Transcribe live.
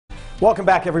Welcome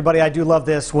back, everybody. I do love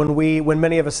this. When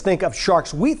many of us think of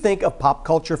sharks, we think of pop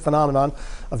culture phenomenon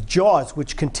of Jaws,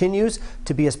 which continues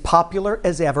to be as popular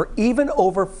as ever, even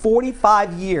over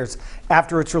 45 years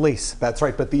after its release. That's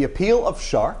right, but the appeal of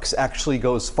sharks actually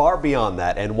goes far beyond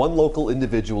that, and one local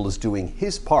individual is doing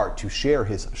his part to share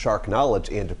his shark knowledge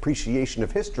and appreciation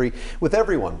of history with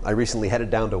everyone. I recently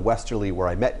headed down to Westerly, where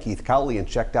I met Keith Cowley and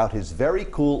checked out his very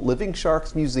cool Living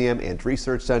Sharks Museum and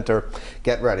Research Center.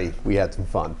 Get ready, we had some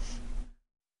fun.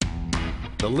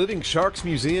 The Living Sharks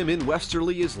Museum in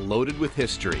Westerly is loaded with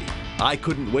history. I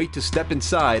couldn't wait to step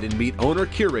inside and meet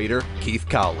owner-curator Keith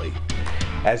Cowley.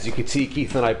 As you can see,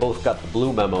 Keith and I both got the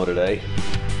blue memo today.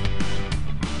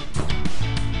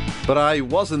 But I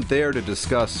wasn't there to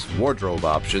discuss wardrobe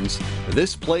options.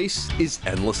 This place is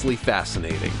endlessly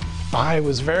fascinating. I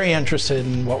was very interested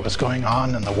in what was going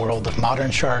on in the world of modern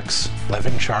sharks,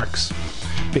 living sharks,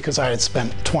 because I had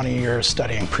spent 20 years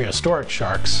studying prehistoric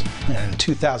sharks, and in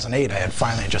 2008 I had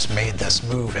finally just made this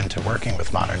move into working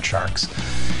with modern sharks.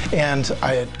 And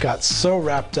I had got so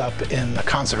wrapped up in the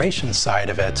conservation side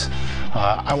of it,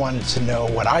 I wanted to know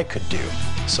what I could do.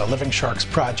 So Living Sharks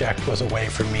Project was a way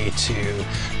for me to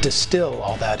distill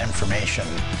all that information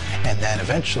and then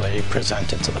eventually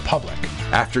present it to the public.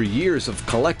 After years of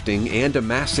collecting and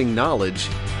amassing knowledge,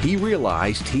 he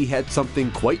realized he had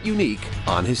something quite unique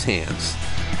on his hands.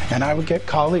 And I would get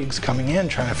colleagues coming in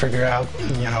trying to figure out,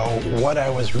 what I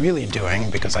was really doing,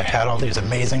 because I had all these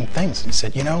amazing things. And he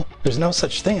said, there's no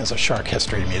such thing as a shark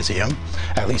history museum,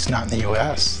 at least not in the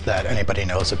US, that anybody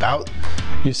knows about.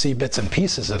 You see bits and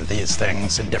pieces of these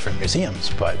things in different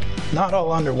museums, but not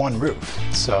all under one roof.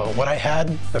 So what I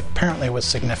had apparently was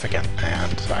significant,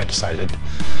 and I decided,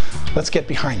 let's get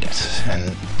behind it,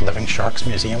 and Living Sharks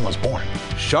Museum was born.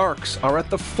 Sharks are at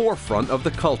the forefront of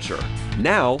the culture,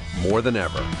 now more than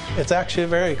ever. It's actually a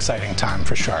very exciting time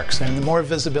for sharks, and the more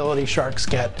visibility sharks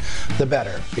get, the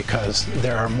better, because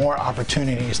there are more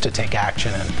opportunities to take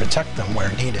action and protect them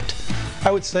where needed. I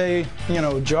would say,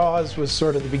 Jaws was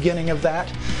sort of the beginning of that.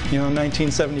 In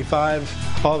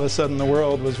 1975, all of a sudden the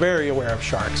world was very aware of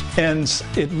sharks. And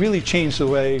it really changed the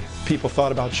way people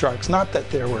thought about sharks. Not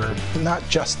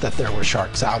just that there were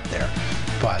sharks out there,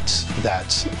 but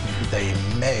that they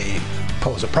may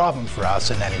pose a problem for us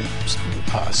in any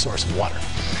source of water.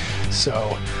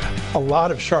 So a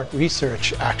lot of shark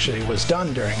research actually was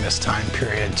done during this time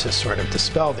period to sort of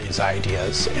dispel these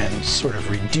ideas and sort of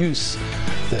reduce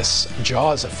this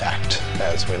Jaws effect,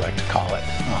 as we like to call it,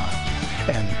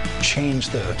 and change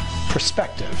the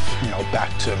perspective,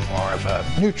 back to more of a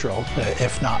neutral,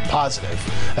 if not positive,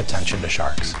 attention to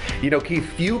sharks. Keith,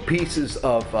 few pieces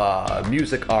of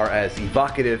music are as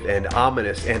evocative and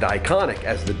ominous and iconic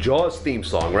as the Jaws theme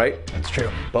song, right? That's true.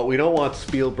 But we don't want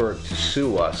Spielberg to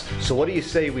sue us. So what do you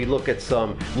say we look at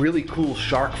some really cool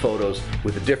shark photos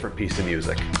with a different piece of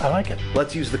music? I like it.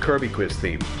 Let's use the Kirby quiz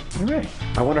theme. All right.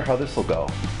 I wonder how this will go.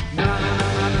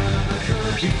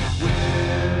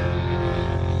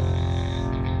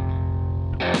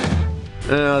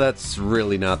 That's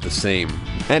really not the same.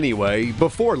 Anyway,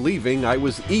 before leaving, I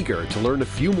was eager to learn a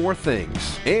few more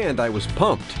things, and I was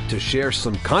pumped to share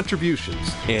some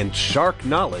contributions and shark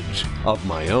knowledge of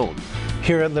my own.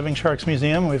 Here at Living Sharks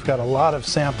Museum, we've got a lot of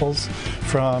samples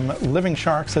from living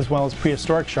sharks as well as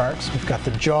prehistoric sharks. We've got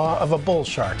the jaw of a bull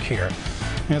shark here.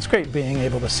 And it's great being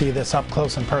able to see this up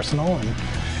close and personal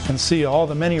and see all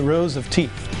the many rows of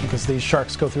teeth, because these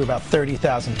sharks go through about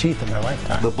 30,000 teeth in their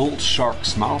lifetime. The bull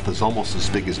shark's mouth is almost as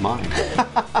big as mine.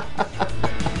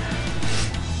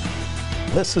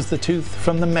 This is the tooth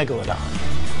from the megalodon.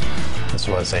 This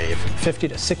was a 50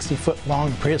 to 60 foot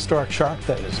long prehistoric shark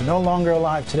that is no longer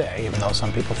alive today, even though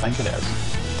some people think it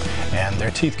is. And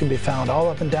their teeth can be found all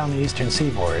up and down the eastern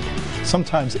seaboard,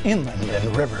 sometimes inland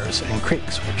in rivers and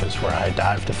creeks, which is where I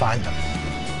dive to find them.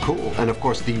 Cool. And of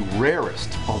course, the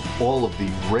rarest of all of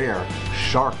the rare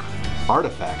shark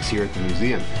artifacts here at the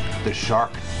museum, the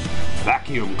shark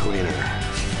vacuum cleaner.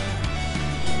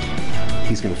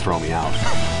 He's going to throw me out.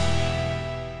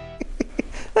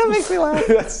 That makes me laugh.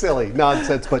 That's silly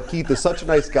nonsense, but Keith is such a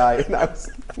nice guy, and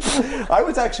I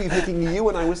was actually thinking of you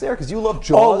when I was there, because you love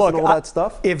Jaws and all that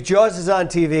stuff. If Jaws is on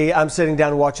TV, I'm sitting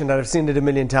down and watching it. I've seen it a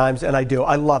million times, and I do.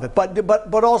 I love it.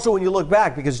 But also when you look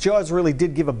back, because Jaws really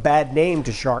did give a bad name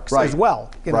to sharks as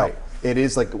well. Right. It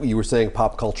is, like you were saying,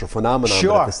 pop culture phenomenon,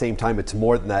 but at the same time, it's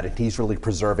more than that, and he's really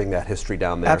preserving that history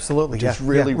down there. Absolutely, which is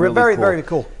really cool. Very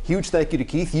cool. Huge thank you to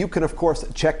Keith. You can, of course,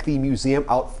 check the museum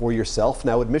out for yourself.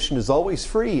 Now, admission is always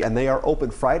free, and they are open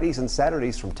Fridays and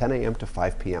Saturdays from 10 a.m. to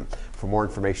 5 p.m. For more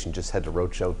information, just head to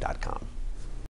rhodeshow.com.